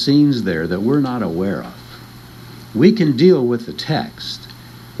behind the scenes there that we're not aware of. We can deal with the text.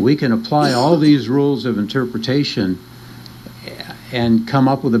 We can apply all these rules of interpretation and come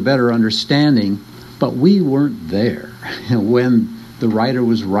up with a better understanding, but we weren't there when the writer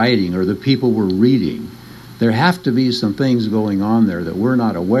was writing or the people were reading. There have to be some things going on there that we're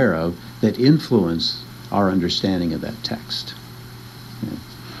not aware of that influence our understanding of that text.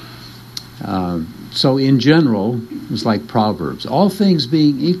 So in general, it's like Proverbs. All things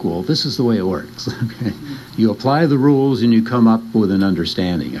being equal, this is the way it works. Okay? You apply the rules and you come up with an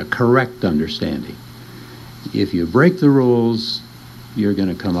understanding, a correct understanding. If you break the rules, you're going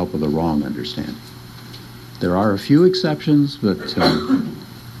to come up with a wrong understanding. There are a few exceptions, but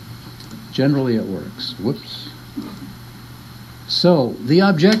generally it works. Whoops. So, the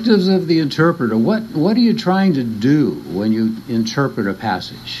objectives of the interpreter. What are you trying to do when you interpret a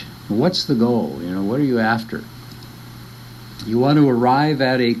passage? What's the goal? What are you after? You want to arrive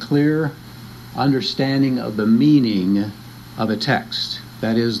at a clear understanding of the meaning of a text.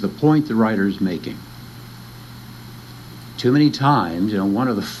 That is the point the writer is making. Too many times, one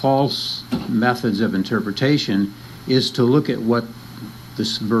of the false methods of interpretation is to look at what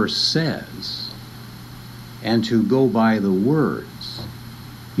this verse says and to go by the words.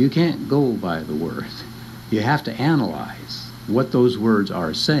 You can't go by the words. You have to analyze what those words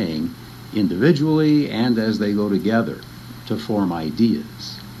are saying individually and as they go together to form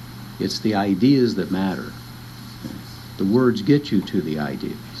ideas. It's the ideas that matter. The words get you to the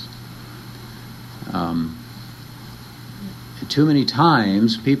ideas. Too many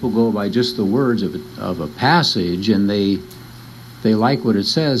times people go by just the words of a passage and they like what it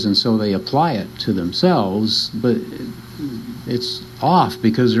says and so they apply it to themselves, but it's off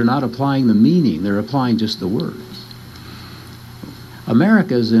because they're not applying the meaning, they're applying just the words.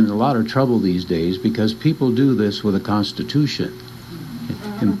 America is in a lot of trouble these days because people do this with a constitution.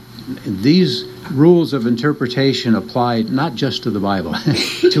 And these rules of interpretation apply not just to the Bible,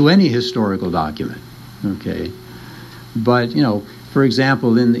 to any historical document. Okay? But, for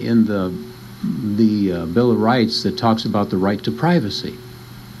example, in the Bill of Rights that talks about the right to privacy,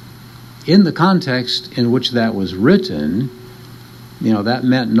 in the context in which that was written, that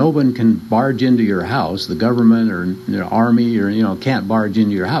meant no one can barge into your house. The government or the army or can't barge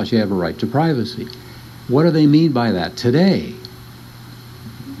into your house. You have a right to privacy. What do they mean by that today?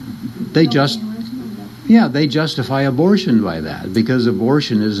 They justify abortion by that because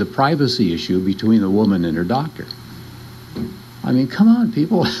abortion is a privacy issue between the woman and her doctor. I mean, come on,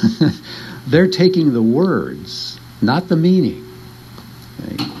 people. They're taking the words, not the meaning.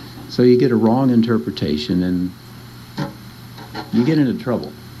 Okay? So you get a wrong interpretation and you get into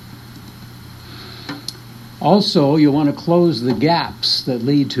trouble. Also, you want to close the gaps that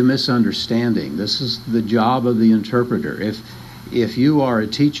lead to misunderstanding. This is the job of the interpreter. If you are a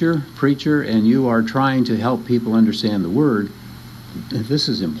teacher, preacher, and you are trying to help people understand the word, this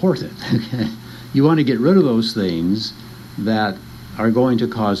is important. Okay? You want to get rid of those things that are going to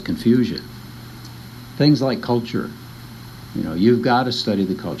cause confusion. Things like culture. You've got to study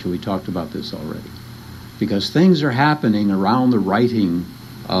the culture. We talked about this already. Because things are happening around the writing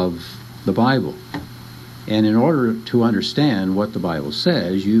of the Bible. And in order to understand what the Bible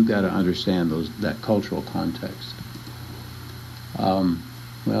says, you've got to understand that cultural context.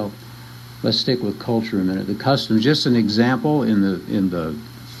 Let's stick with culture a minute. The customs, just an example, in the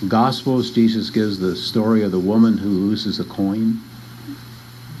Gospels, Jesus gives the story of the woman who loses a coin.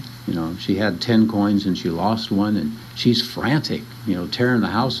 You know, she had 10 coins and she lost one, and she's frantic, you know, tearing the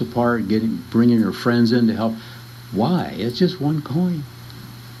house apart, bringing her friends in to help. Why? It's just one coin.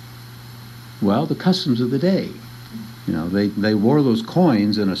 Well, the customs of the day. You know, they wore those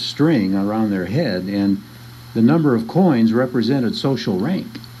coins in a string around their head, and the number of coins represented social rank.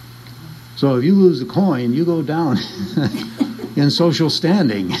 So if you lose a coin, you go down in social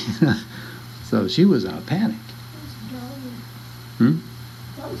standing. So she was in a panic.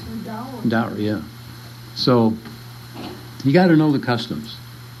 That was her dowry. Dowry, yeah. So you got to know the customs.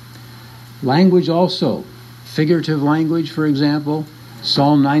 Language also. Figurative language, for example.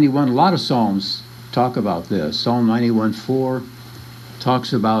 Psalm 91, a lot of Psalms talk about this. Psalm 91:4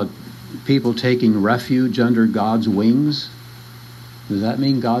 talks about people taking refuge under God's wings. Does that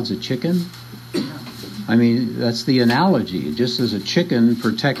mean God's a chicken? I mean, that's the analogy. Just as a chicken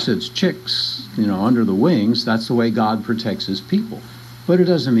protects its chicks, you know, under the wings, that's the way God protects his people. But it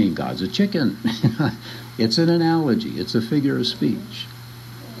doesn't mean God's a chicken. It's an analogy. It's a figure of speech.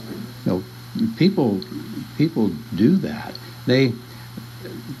 You know, people do that. They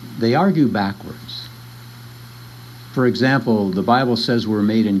argue backwards. For example, the Bible says we're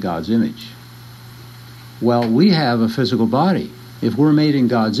made in God's image. Well, we have a physical body. If we're made in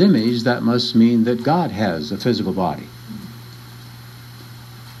God's image, that must mean that God has a physical body.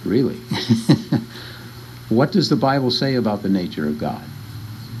 Really? What does the Bible say about the nature of God?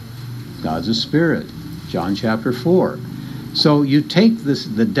 God's a spirit. John chapter 4. So you take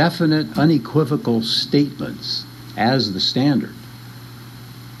the definite, unequivocal statements as the standard.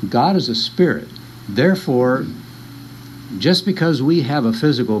 God is a spirit. Therefore, just because we have a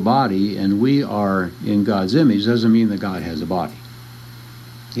physical body and we are in God's image doesn't mean that God has a body.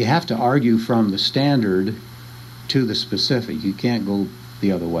 You have to argue from the standard to the specific. You can't go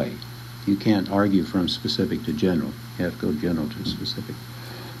the other way. You can't argue from specific to general. You have to go general to specific.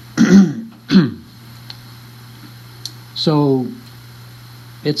 So,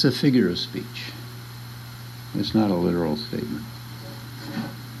 it's a figure of speech. It's not a literal statement.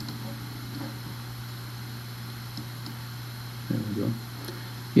 There we go.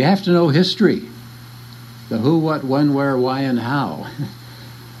 You have to know history. The who, what, when, where, why, and how.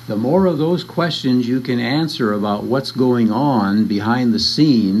 The more of those questions you can answer about what's going on behind the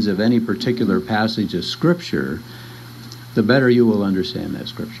scenes of any particular passage of Scripture, the better you will understand that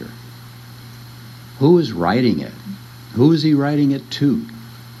Scripture. Who is writing it? Who is he writing it to?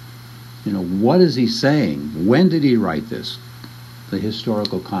 You know, what is he saying? When did he write this? The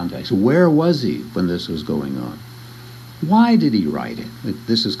historical context. Where was he when this was going on? Why did he write it?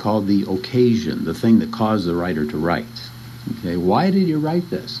 This is called the occasion, the thing that caused the writer to write. Okay, why did he write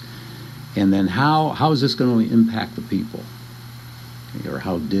this? And then how is this going to impact the people? Okay, or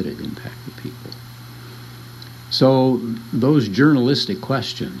how did it impact the people? So those journalistic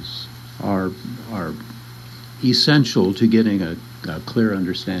questions are essential to getting a clear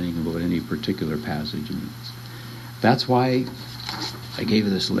understanding of what any particular passage means. That's why I gave you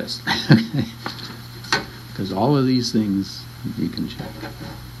this list. Because all of these things you can check.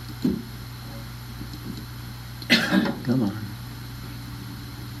 Come on.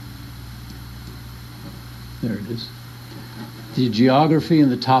 There it is. The geography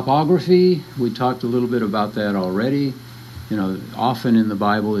and the topography, we talked a little bit about that already. You know, often in the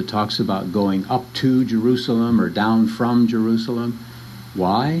Bible it talks about going up to Jerusalem or down from Jerusalem.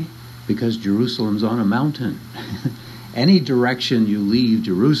 Why? Because Jerusalem's on a mountain. Any direction you leave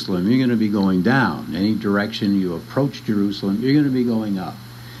Jerusalem, you're going to be going down. Any direction you approach Jerusalem, you're going to be going up.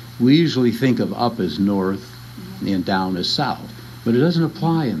 We usually think of up as north and down as south, but it doesn't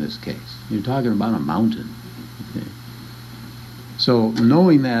apply in this case. You're talking about a mountain. Okay. So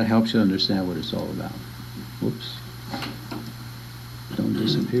knowing that helps you understand what it's all about. Whoops. Don't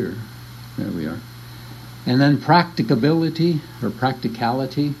disappear. There we are. And then practicability or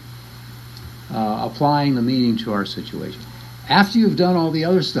practicality, applying the meaning to our situation. After you've done all the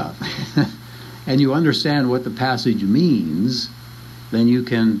other stuff and you understand what the passage means, then you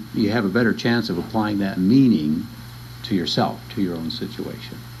have a better chance of applying that meaning to yourself, to your own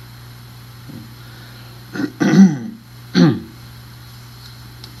situation.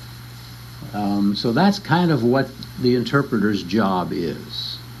 So that's kind of what the interpreter's job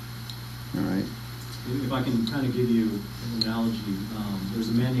is. All right. If I can kind of give you an analogy, there's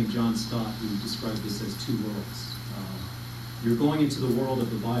a man named John Stott who described this as two worlds. You're going into the world of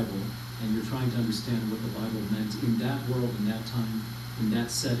the Bible, and you're trying to understand what the Bible meant in that world, in that time, in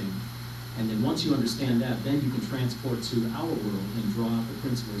that setting. And then once you understand that, then you can transport to our world and draw out the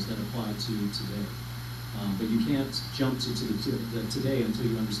principles that apply to today. But you can't jump to the today until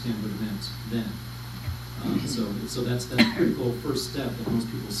you understand what it meant then. So that's that critical first step that most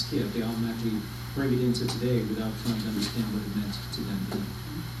people skip. They automatically bring it into today without trying to understand what it meant to them then.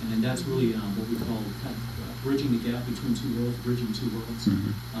 And that's really what we call kind of bridging the gap between two worlds, bridging two worlds.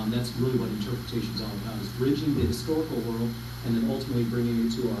 Mm-hmm. That's really what interpretation is all about, is bridging the historical world and then ultimately bringing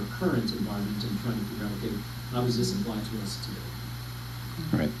it to our current environment and trying to figure out, okay, how does this apply to us today?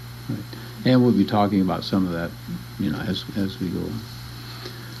 Right, right. And we'll be talking about some of that, as we go.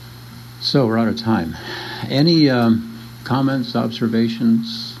 So we're out of time. Any comments,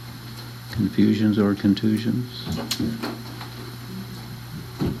 observations, confusions, or contusions?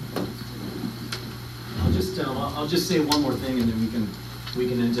 I'll just say one more thing, and then we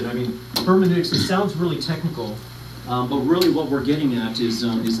can end it. I mean, hermeneutics, it sounds really technical, but really what we're getting at is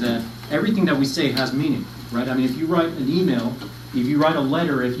that everything that we say has meaning, right? I mean, if you write an email, if you write a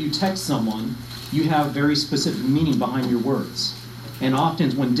letter, if you text someone, you have very specific meaning behind your words. And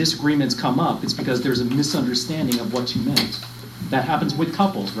often when disagreements come up, it's because there's a misunderstanding of what you meant. That happens with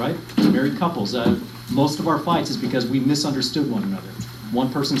couples, right? Married couples. Most of our fights is because we misunderstood one another.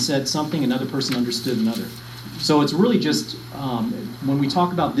 One person said something, another person understood another. So it's really just, when we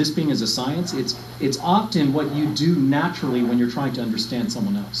talk about this being as a science, it's often what you do naturally when you're trying to understand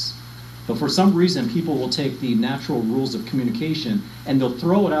someone else. But for some reason, people will take the natural rules of communication and they'll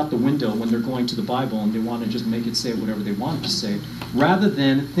throw it out the window when they're going to the Bible and they want to just make it say whatever they want it to say, rather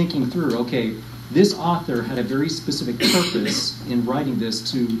than thinking through, okay, this author had a very specific purpose in writing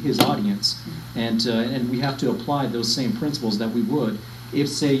this to his audience, and we have to apply those same principles that we would if,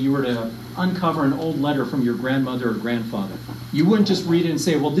 say, you were to uncover an old letter from your grandmother or grandfather. You wouldn't just read it and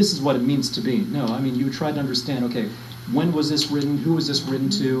say, well, this is what it means to be. No, I mean, you would try to understand, okay, when was this written? Who was this written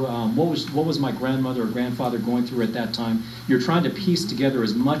to? What was my grandmother or grandfather going through at that time? You're trying to piece together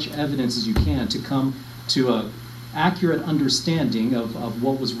as much evidence as you can to come to a accurate understanding of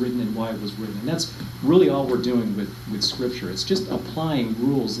what was written and why it was written. And that's really all we're doing with Scripture. It's just applying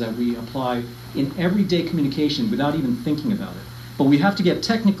rules that we apply in everyday communication without even thinking about it. But we have to get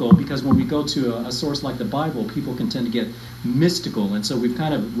technical because when we go to a source like the Bible, people can tend to get mystical. And so we've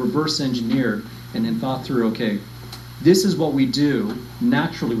kind of reverse engineered and then thought through, okay, this is what we do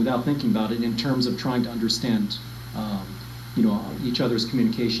naturally without thinking about it in terms of trying to understand each other's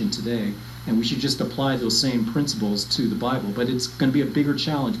communication today. And we should just apply those same principles to the Bible. But it's going to be a bigger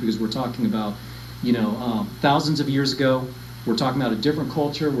challenge because we're talking about, thousands of years ago. We're talking about a different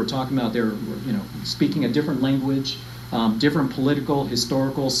culture. We're talking about their, speaking a different language, different political,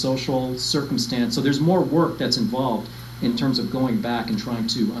 historical, social circumstance. So there's more work that's involved in terms of going back and trying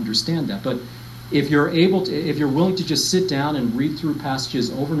to understand that. But if you're willing to just sit down and read through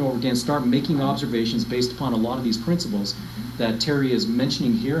passages over and over again, start making observations based upon a lot of these principles that Terry is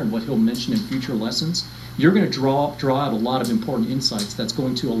mentioning here and what he'll mention in future lessons, you're going to draw out a lot of important insights that's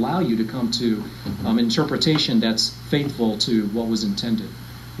going to allow you to come to an interpretation that's faithful to what was intended,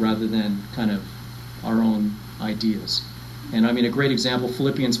 rather than kind of our own ideas. And I mean, a great example,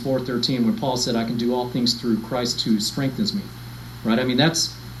 Philippians 4:13, when Paul said, "I can do all things through Christ who strengthens me." Right? I mean,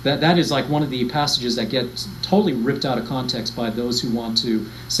 that is like one of the passages that gets totally ripped out of context by those who want to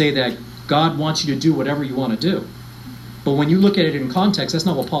say that God wants you to do whatever you want to do. But when you look at it in context, that's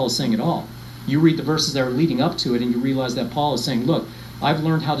not what Paul is saying at all. You read the verses that are leading up to it and you realize that Paul is saying, look, I've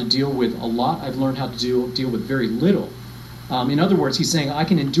learned how to deal with a lot. I've learned how to deal with very little. In other words, he's saying I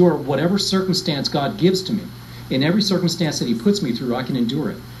can endure whatever circumstance God gives to me. In every circumstance that he puts me through, I can endure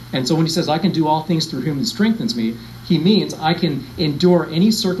it. And so when he says, I can do all things through him who strengthens me, he means I can endure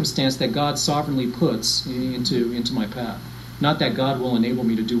any circumstance that God sovereignly puts into my path. Not that God will enable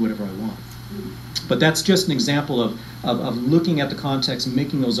me to do whatever I want. But that's just an example of looking at the context,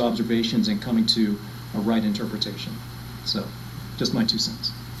 making those observations, and coming to a right interpretation. So, just my 2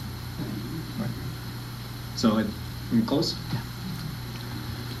 cents. All right. So, can we close? Yeah.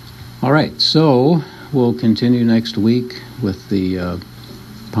 All right, so we'll continue next week with the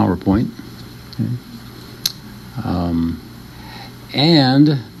PowerPoint. Okay.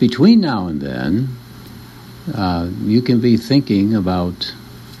 And between now and then, you can be thinking about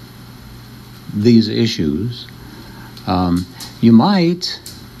these issues. You might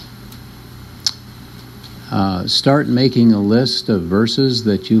start making a list of verses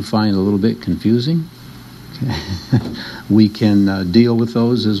that you find a little bit confusing. Okay. We can deal with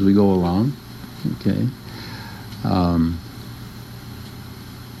those as we go along. Okay.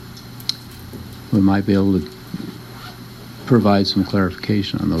 We might be able to provide some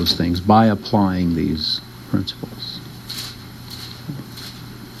clarification on those things by applying these principles.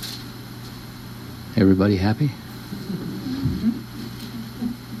 Everybody happy?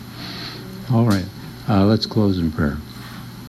 All right. Let's close in prayer.